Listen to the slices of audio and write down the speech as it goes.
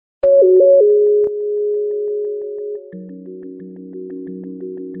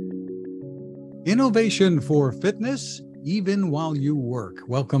Innovation for fitness, even while you work.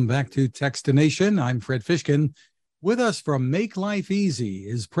 Welcome back to Techstination. I'm Fred Fishkin. With us from Make Life Easy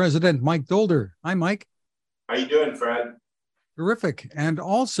is President Mike Dolder. Hi, Mike. How you doing, Fred? Terrific. And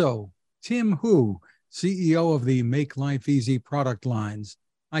also Tim Hu, CEO of the Make Life Easy product lines.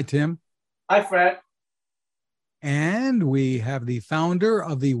 Hi, Tim. Hi, Fred. And we have the founder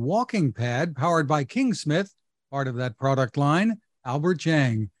of the Walking Pad, powered by Kingsmith, part of that product line, Albert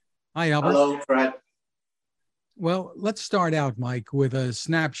Chang. Hi, Albert. Hello, Fred. Well, let's start out, Mike, with a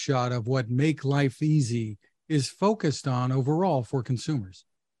snapshot of what Make Life Easy is focused on overall for consumers.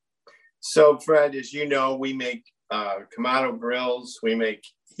 So, Fred, as you know, we make Kamado grills, we make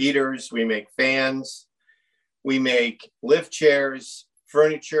heaters, we make fans, we make lift chairs,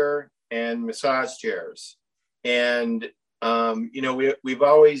 furniture, and massage chairs. And, we've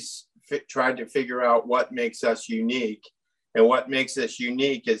always tried to figure out what makes us unique. And what makes us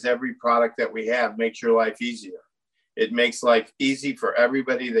unique is every product that we have makes your life easier. It makes life easy for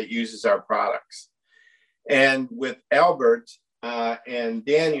everybody that uses our products. And with Albert and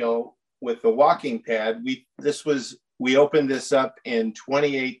Daniel, with the Walking Pad, we opened this up in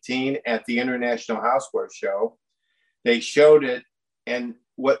 2018 at the International Houseware Show. They showed it, and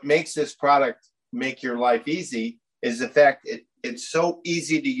what makes this product make your life easy is the fact it's so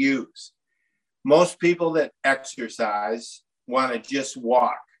easy to use. Most people that exercise want to just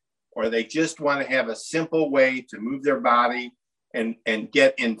walk, or they just want to have a simple way to move their body and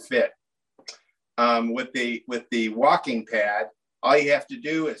get in fit. With the Walking Pad, all you have to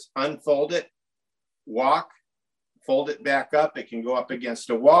do is unfold it, walk, fold it back up. It can go up against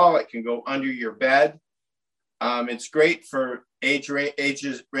a wall. It can go under your bed. It's great for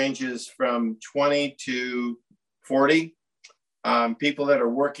ages ranges from 20 to 40. People that are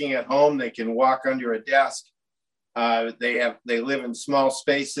working at home, they can walk under a desk. They live in small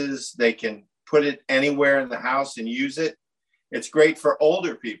spaces. They can put it anywhere in the house and use it. It's great for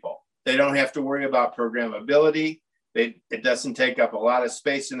older people. They don't have to worry about programmability. It doesn't take up a lot of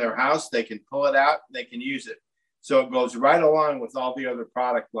space in their house. They can pull it out. They can use it. So it goes right along with all the other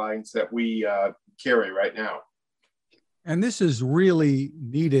product lines that we carry right now. And this is really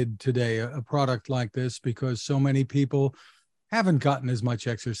needed today, a product like this, because so many people haven't gotten as much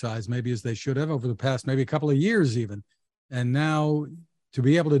exercise maybe as they should have over the past maybe a couple of years even. And now to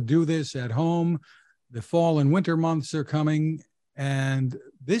be able to do this at home, the fall and winter months are coming, and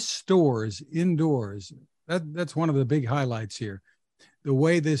this stores indoors. That's one of the big highlights here, the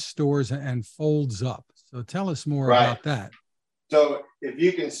way this stores and folds up. So tell us more about that. So if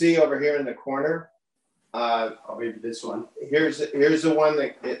you can see over here in the corner, I'll maybe this one. Here's the one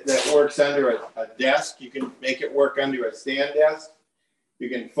that works under a desk. You can make it work under a stand desk. You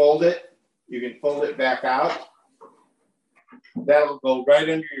can fold it. You can fold it back out. That'll go right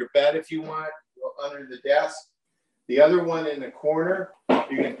under your bed if you want, go under the desk. The other one in the corner,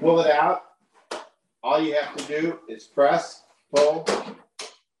 you can pull it out. All you have to do is press, pull,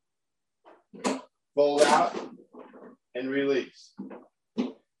 fold out, and release.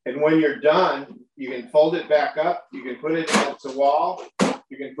 And when you're done, you can fold it back up. You can put it against the wall.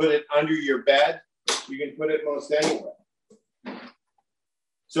 You can put it under your bed. You can put it most anywhere.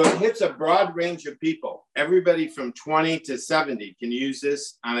 So it hits a broad range of people. Everybody from 20 to 70 can use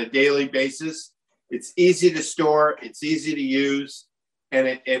this on a daily basis. It's easy to store. It's easy to use.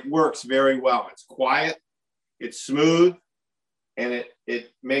 And it works very well. It's quiet. It's smooth. And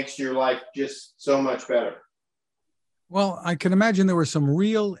it makes your life just so much better. Well, I can imagine there were some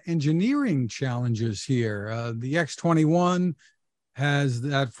real engineering challenges here. The X21 has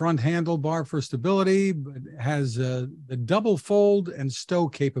that front handlebar for stability, but has the double fold and stow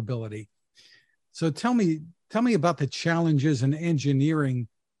capability. So tell me about the challenges in engineering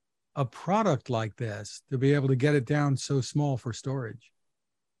a product like this to be able to get it down so small for storage.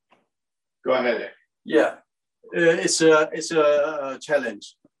 Go ahead. Yeah, it's a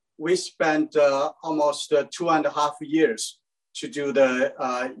challenge. We spent almost 2.5 years to do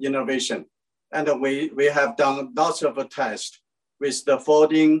the innovation. And we have done lots of tests with the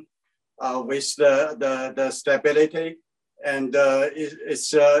folding, with the stability. And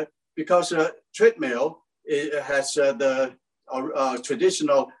it's because treadmill, it has the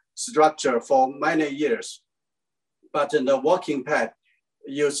traditional structure for many years. But in the Walking Pad,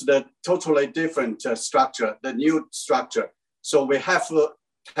 use the totally different structure, the new structure. So we have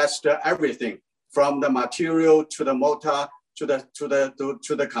test everything from the material to the motor to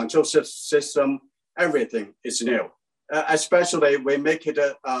the control system. Everything is new. Especially we make it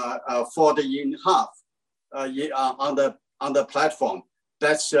fold in half on the platform.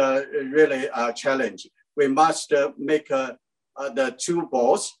 That's really a challenge. We must make the two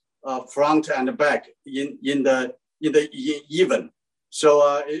balls front and back in the even.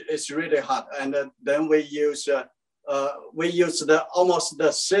 So it's really hard. And then we use almost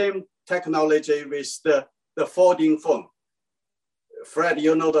the same technology with the folding phone. Fred,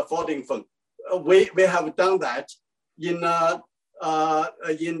 you know the folding phone. We have done that in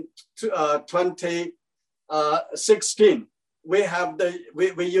 2016. We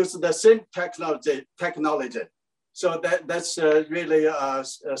use the same technology. So that's really a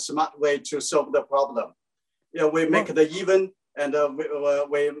smart way to solve the problem. Yeah, we make the even, and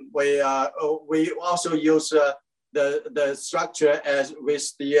we also use the structure as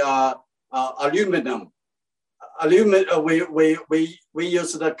with the aluminum. We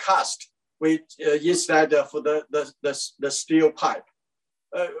use the cast. Instead of the steel pipe.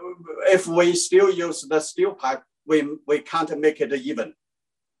 If we still use the steel pipe, we can't make it even.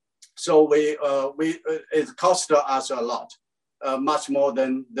 So it costs us a lot, much more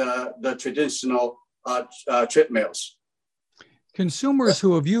than the traditional treadmills. Consumers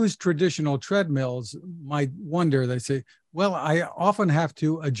who have used traditional treadmills might wonder, they say, well, I often have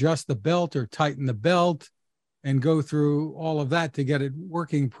to adjust the belt or tighten the belt and go through all of that to get it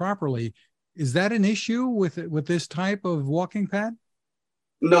working properly. Is that an issue with this type of walking pad?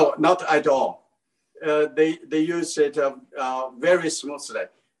 No, not at all. They use it very smoothly.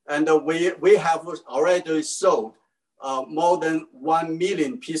 And we have already sold more than 1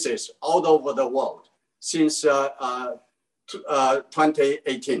 million pieces all over the world since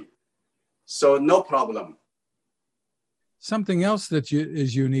 2018. So no problem. Something else that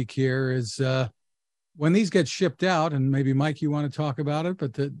is unique here is when these get shipped out, and maybe Mike, you want to talk about it,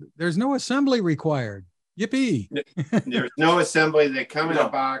 but there's no assembly required. Yippee. There's no assembly. They come in a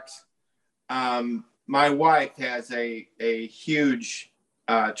box. My wife has a huge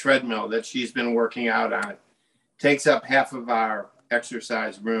treadmill that she's been working out on. Takes up half of our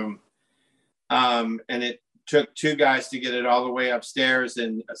exercise room. And it took 2 guys to get it all the way upstairs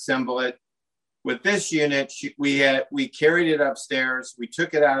and assemble it. With this unit, we carried it upstairs. We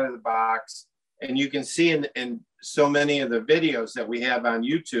took it out of the box. And you can see in so many of the videos that we have on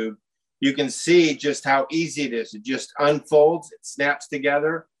YouTube, you can see just how easy it is. It just unfolds, it snaps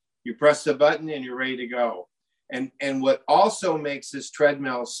together, you press the button and you're ready to go. And what also makes this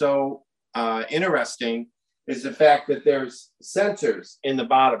treadmill so interesting is the fact that there's sensors in the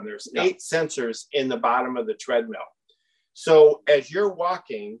bottom. There's 8 sensors in the bottom of the treadmill. So as you're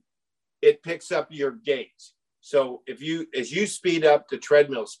walking, it picks up your gait. So as you speed up, the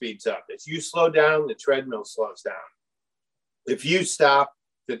treadmill speeds up. As you slow down, the treadmill slows down. If you stop,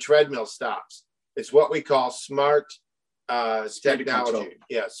 the treadmill stops. It's what we call smart technology.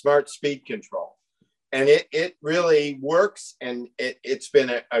 Yeah, smart speed control. And it really works, and it's been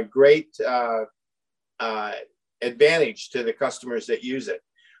a great advantage to the customers that use it.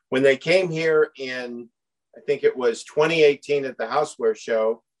 When they came here in, I think it was 2018 at the Houseware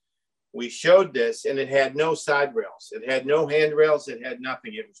Show, we showed this, and it had no side rails. It had no handrails. It had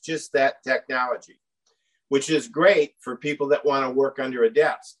nothing. It was just that technology, which is great for people that want to work under a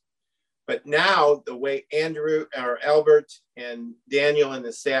desk. But now the way Andrew or Albert and Daniel and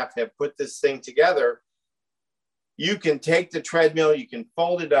the staff have put this thing together, you can take the treadmill, you can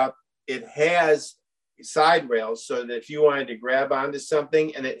fold it up. It has side rails so that if you wanted to grab onto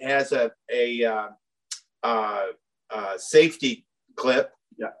something, and it has a safety clip.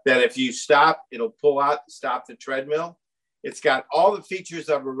 Yeah. That if you stop, it'll pull out to stop the treadmill. It's got all the features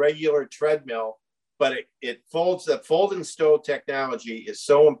of a regular treadmill, but it folds. The fold and stow technology is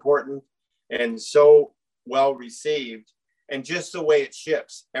so important and so well received. And just the way it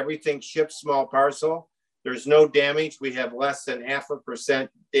ships, everything ships small parcel. There's no damage. We have less than 0.5%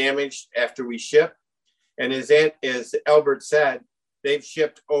 damage after we ship. And as Albert said, they've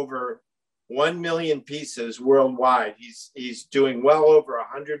shipped over 1 million pieces worldwide. He's doing well over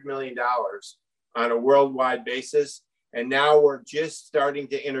 $100 million on a worldwide basis. And now we're just starting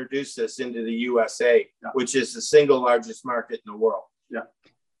to introduce this into the USA, which is the single largest market in the world. Yeah.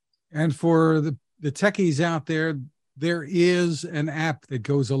 And for the techies out there, there is an app that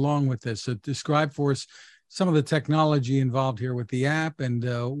goes along with this. So describe for us some of the technology involved here with the app, and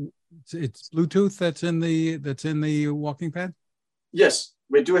it's Bluetooth that's in the walking pad. Yes.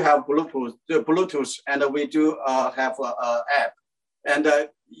 We do have Bluetooth, and we do have an app. And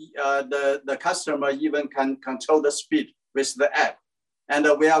the customer even can control the speed with the app. And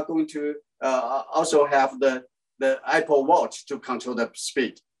we are going to also have the Apple Watch to control the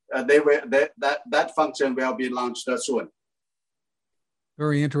speed. That function will be launched soon.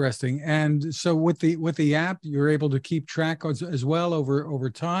 Very interesting. And so with the app, you're able to keep track as well over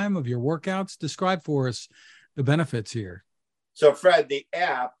time of your workouts. Describe for us the benefits here. So Fred, the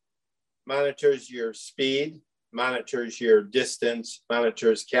app monitors your speed, monitors your distance,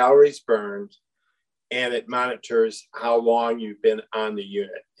 monitors calories burned, and it monitors how long you've been on the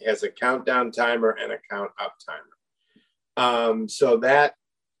unit. It has a countdown timer and a count up timer. So that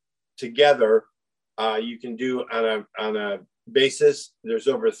together, you can do on a basis. There's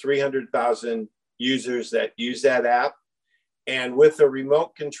over 300,000 users that use that app. And with a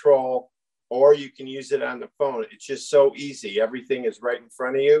remote control, or you can use it on the phone, it's just so easy. Everything is right in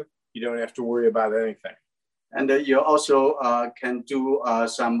front of you. You don't have to worry about anything. And you also can do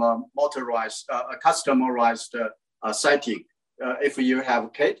some motorized, customized sighting. If you have a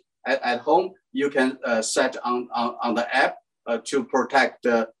kid at home, you can set on the app to protect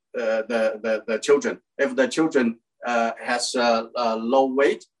the children. If the children has low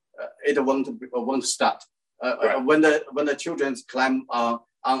weight, it won't start. Right. When the children climb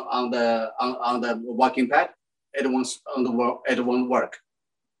on the walking pad, it won't work.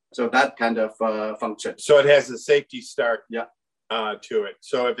 So that kind of function. So it has a safety start, yeah, to it.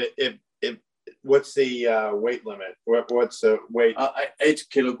 So if what's the weight limit? What's the weight? 8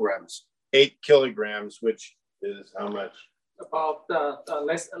 kilograms. 8 kilograms, which is how much? About a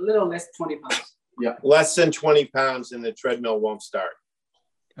little less 20 pounds. Yeah, less than 20 pounds, and the treadmill won't start.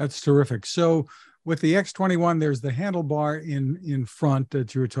 That's terrific. So with the X21, there's the handlebar in front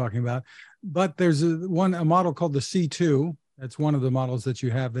that you were talking about, but there's a model called the C2. That's one of the models that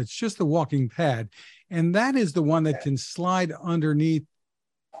you have. That's just the walking pad, and that is the one that can slide underneath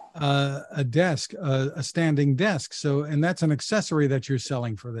a desk, a standing desk. So, and that's an accessory that you're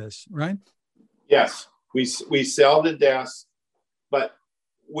selling for this, right? Yes, we sell the desk, but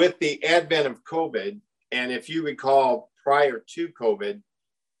with the advent of COVID, and if you recall, prior to COVID,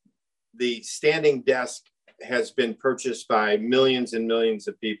 the standing desk has been purchased by millions and millions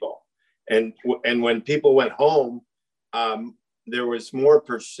of people. And when people went home, there was more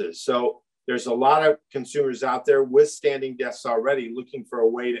purchases. So there's a lot of consumers out there with standing desks already looking for a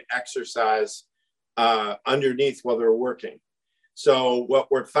way to exercise underneath while they're working. So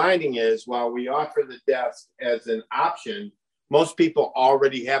what we're finding is, while we offer the desk as an option, most people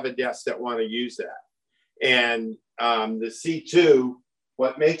already have a desk that want to use that. And the C2,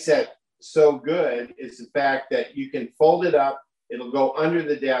 what makes it so good is the fact that you can fold it up. It'll go under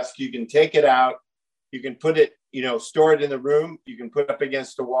the desk. You can take it out. You can put it, store it in the room. You can put it up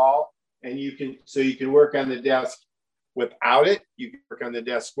against the wall, and you can work on the desk without it. You can work on the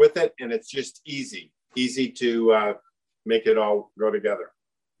desk with it, and it's just easy to make it all go together.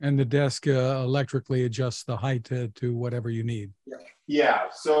 And the desk electrically adjusts the height to whatever you need. Yeah.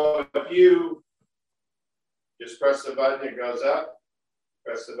 So if you just press the button, it goes up.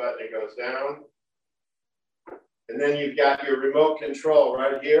 Press the button, it goes down. And then you've got your remote control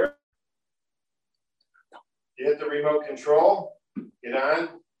right here. You hit the remote control, get on,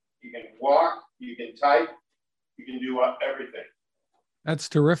 you can walk, you can type, you can do everything. That's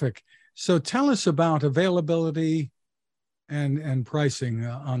terrific. So tell us about availability and pricing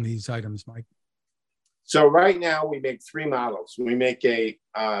on these items, Mike. So right now we make 3 models. We make a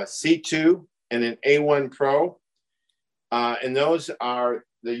C2 and an A1 Pro. And those are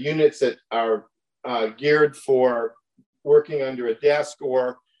the units that are geared for working under a desk,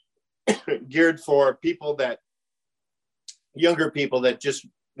 or geared for younger people that just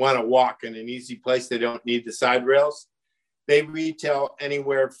want to walk in an easy place. They don't need the side rails. They retail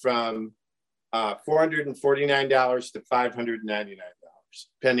anywhere from $449 to $599,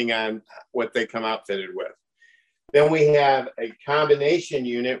 depending on what they come outfitted with. Then we have a combination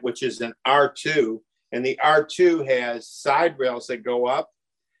unit, which is an R2. And the R2 has side rails that go up,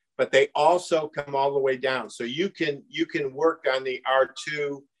 but they also come all the way down. So you can work on the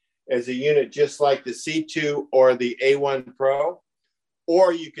R2 as a unit just like the C2 or the A1 Pro,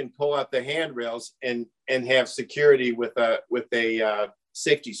 or you can pull out the handrails and have security with a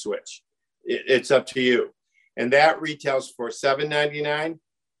safety switch. It's up to you. And that retails for $799.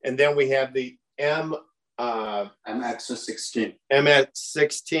 And then we have the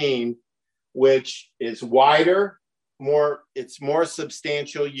MX16, which is wider, it's more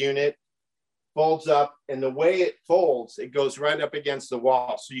substantial unit, folds up, and the way it folds, it goes right up against the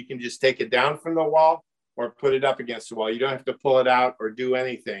wall. So you can just take it down from the wall or put it up against the wall. You don't have to pull it out or do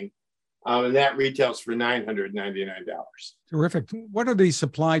anything. And that retails for $999. Terrific. What are the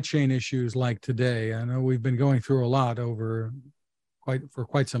supply chain issues like today? I know we've been going through a lot for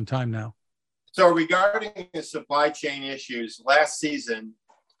quite some time now. So regarding the supply chain issues, last season,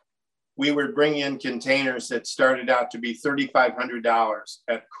 we would bring in containers that started out to be $3,500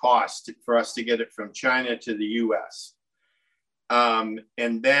 at cost for us to get it from China to the US. And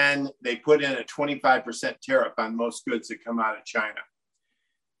then they put in a 25% tariff on most goods that come out of China.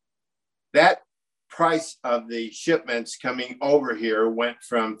 that price of the shipments coming over here went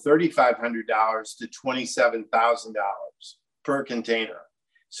from $3,500 to $27,000 per container.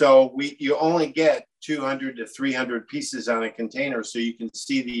 So you only get 200 to 300 pieces on a container, so you can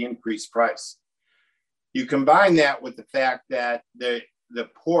see the increased price. You combine that with the fact that the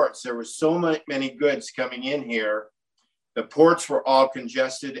ports, there were so many goods coming in here, the ports were all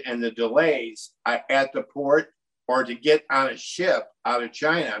congested, and the delays at the port or to get on a ship out of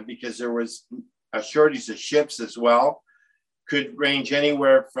China, because there was a shortage of ships as well, could range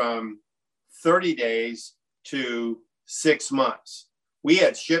anywhere from 30 days to 6 months. We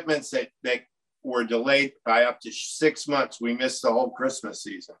had shipments that were delayed by up to 6 months. We missed the whole Christmas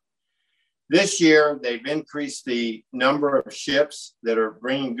season. This year, they've increased the number of ships that are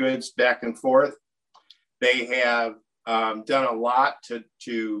bringing goods back and forth. They have done a lot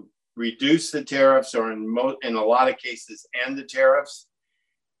to reduce the tariffs, or in a lot of cases, end the tariffs.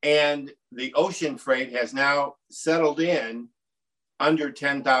 And the ocean freight has now settled in under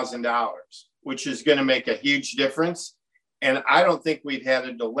 $10,000, which is going to make a huge difference. And I don't think we've had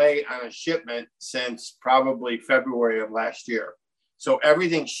a delay on a shipment since probably February of last year. So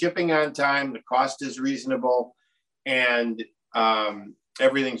everything's shipping on time, the cost is reasonable, and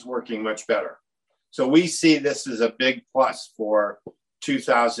everything's working much better. So we see this as a big plus for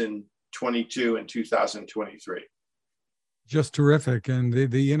 2022 and 2023. Just terrific. And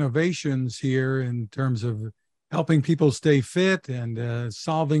the innovations here in terms of helping people stay fit and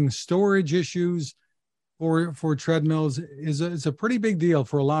solving storage issues for treadmills is a pretty big deal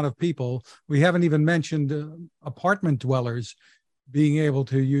for a lot of people. We haven't even mentioned apartment dwellers being able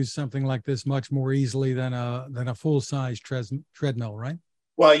to use something like this much more easily than a full-size treadmill, right?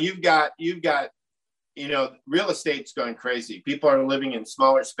 Well, you've got, real estate's going crazy. People are living in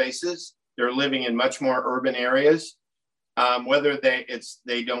smaller spaces. They're living in much more urban areas. Whether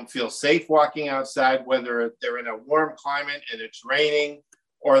they don't feel safe walking outside, whether they're in a warm climate and it's raining,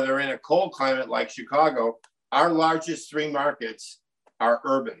 or they're in a cold climate like Chicago. Our largest 3 markets are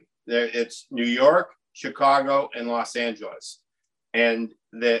urban. It's New York, Chicago, and Los Angeles. And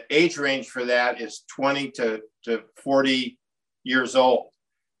the age range for that is 20 to 40 years old.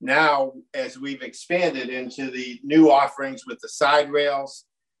 Now, as we've expanded into the new offerings with the side rails,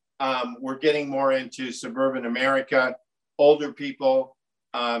 we're getting more into suburban America, older people,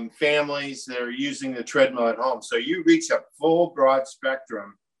 families that are using the treadmill at home. So you reach a full broad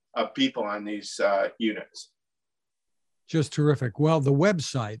spectrum of people on these units. Just terrific. Well, the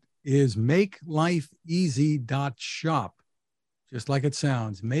website is makelifeeasy.shop, just like it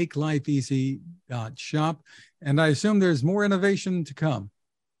sounds, makelifeeasy.shop. And I assume there's more innovation to come.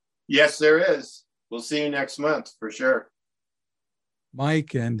 Yes, there is. We'll see you next month for sure.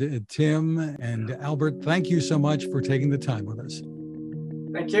 Mike and Tim and Albert, thank you so much for taking the time with us.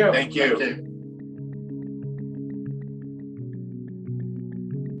 Thank you. Thank you. Thank you.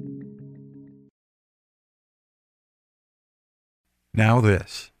 Now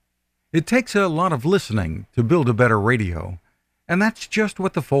this. It takes a lot of listening to build a better radio, and that's just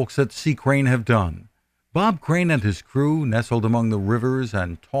what the folks at C. Crane have done. Bob Crane and his crew, nestled among the rivers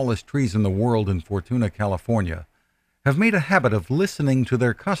and tallest trees in the world in Fortuna, California, have made a habit of listening to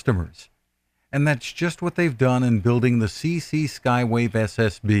their customers. And that's just what they've done in building the CC Skywave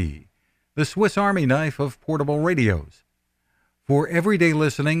SSB, the Swiss Army knife of portable radios. For everyday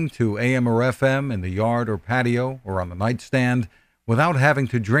listening to AM or FM in the yard or patio or on the nightstand, without having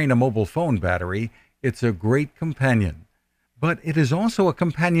to drain a mobile phone battery, it's a great companion. But it is also a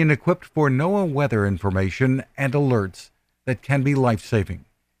companion equipped for NOAA weather information and alerts that can be life-saving.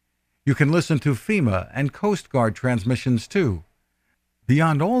 You can listen to FEMA and Coast Guard transmissions too.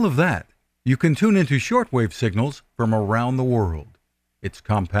 Beyond all of that, you can tune into shortwave signals from around the world. It's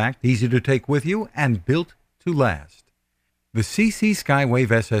compact, easy to take with you, and built to last. The CC Skywave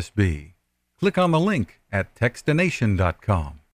SSB. Click on the link at Techstination.com.